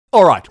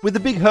Alright, with the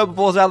big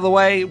herbivores out of the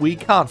way, we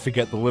can't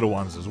forget the little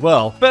ones as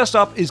well. First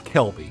up is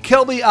Kelbi.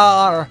 Kelbi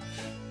are,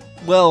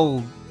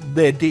 well,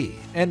 they're deer,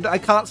 and I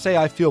can't say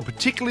I feel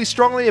particularly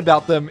strongly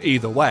about them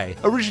either way.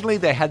 Originally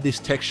they had this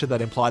texture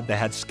that implied they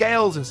had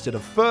scales instead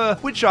of fur,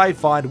 which I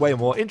find way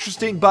more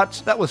interesting,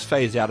 but that was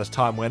phased out as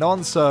time went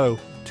on, so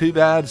too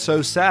bad,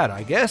 so sad,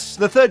 I guess.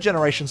 The third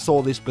generation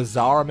saw this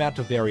bizarre amount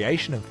of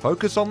variation and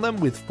focus on them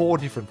with 4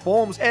 different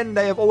forms, and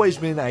they have always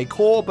been a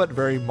core but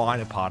very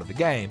minor part of the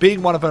game,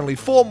 being one of only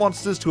 4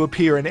 monsters to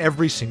appear in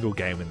every single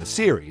game in the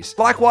series.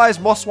 Likewise,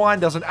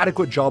 Mosswine does an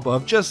adequate job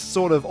of just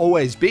sort of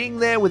always being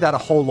there without a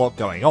whole lot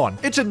going on.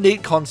 It's a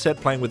neat concept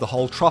playing with the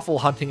whole truffle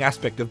hunting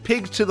aspect of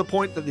pigs to the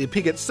point that the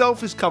pig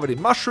itself is covered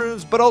in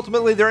mushrooms, but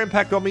ultimately their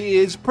impact on me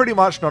is pretty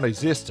much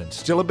non-existent.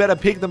 Still a better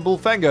pig than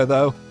Bullfango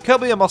though.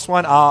 Kelbi and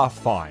Mosswine are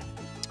fine.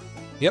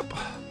 Yep,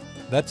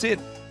 that's it.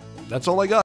 That's all I got.